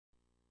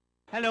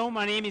Hello,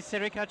 my name is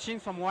Cedric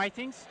Hutchins from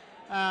Withings.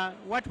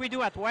 What we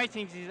do at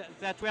Withings is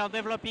that we are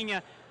developing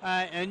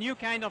a new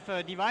kind of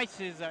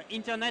devices,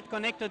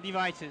 internet-connected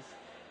devices.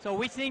 So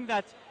we think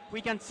that we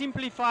can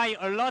simplify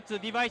a lot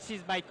of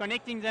devices by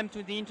connecting them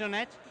to the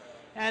internet,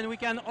 and we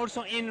can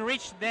also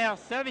enrich their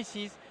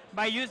services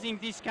by using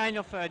this kind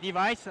of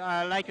device,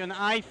 like an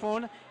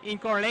iPhone, in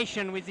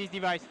correlation with this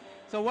device.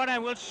 So what I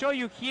will show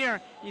you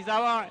here is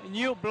our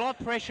new blood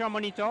pressure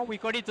monitor. We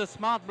call it a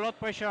smart blood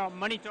pressure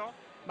monitor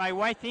by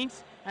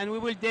Withings, and we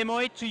will demo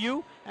it to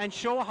you and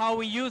show how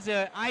we use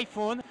an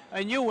iPhone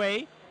a new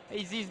way.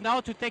 It is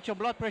now to take your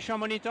blood pressure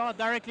monitor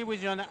directly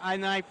with an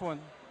iPhone.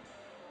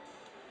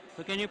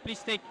 So can you please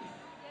take...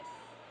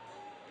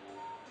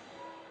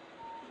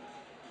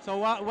 So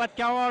what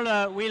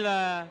Carol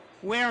will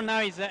wear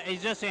now is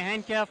just a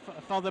handcuff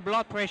for the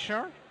blood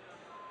pressure.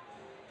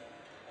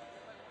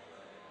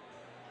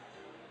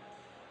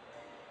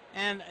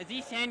 And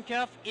this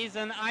handcuff is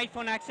an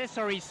iPhone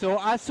accessory, so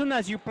as soon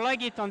as you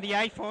plug it on the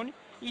iPhone,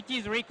 it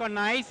is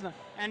recognized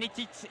and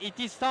it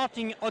is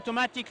starting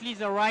automatically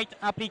the right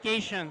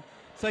application.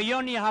 So you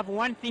only have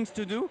one thing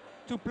to do,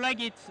 to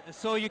plug it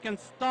so you can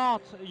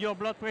start your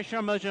blood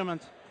pressure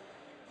measurement.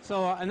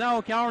 So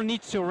now Carol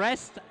needs to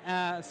rest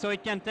so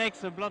it can take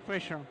the blood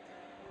pressure.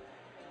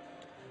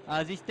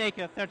 This takes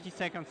 30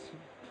 seconds.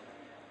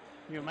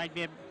 You might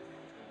be able...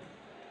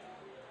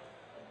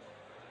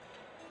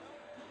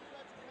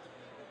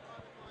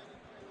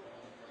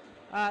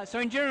 So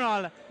in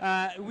general,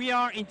 we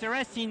are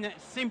interested in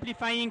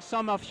simplifying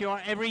some of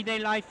your everyday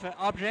life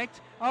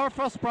objects. Our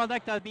first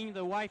product has been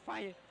the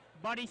Wi-Fi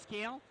body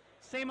scale.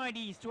 Same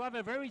idea is to have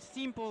a very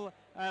simple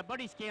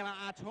body scale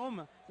at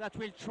home that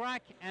will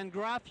track and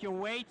graph your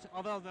weight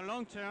over the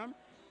long term,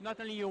 not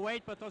only your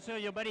weight but also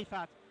your body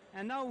fat.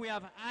 And now we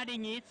are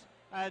adding it,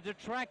 the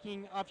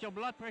tracking of your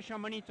blood pressure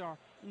monitor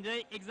in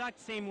the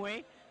exact same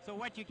way. So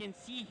what you can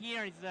see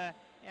here is the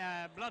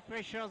blood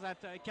pressure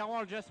that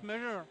Carol just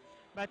measured.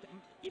 But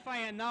if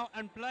I now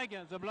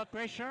unplug the blood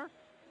pressure,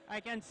 I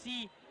can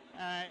see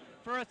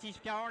first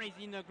if Carol is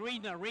in the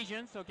green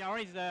region, so Carol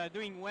is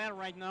doing well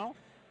right now,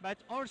 but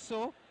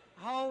also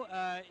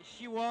how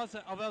she was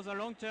over the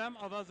long term,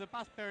 over the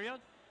past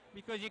period,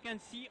 because you can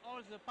see all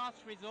the past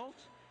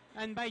results,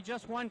 and by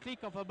just one click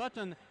of a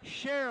button,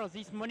 share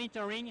this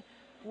monitoring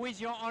with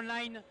your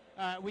online,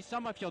 with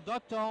some of your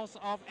doctors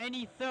or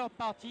any third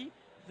party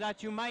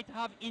that you might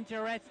have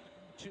interest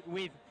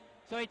with.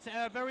 So it's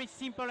a very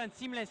simple and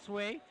seamless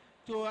way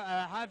to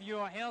have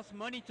your health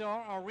monitored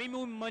or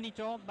remote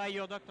monitored by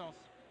your doctors.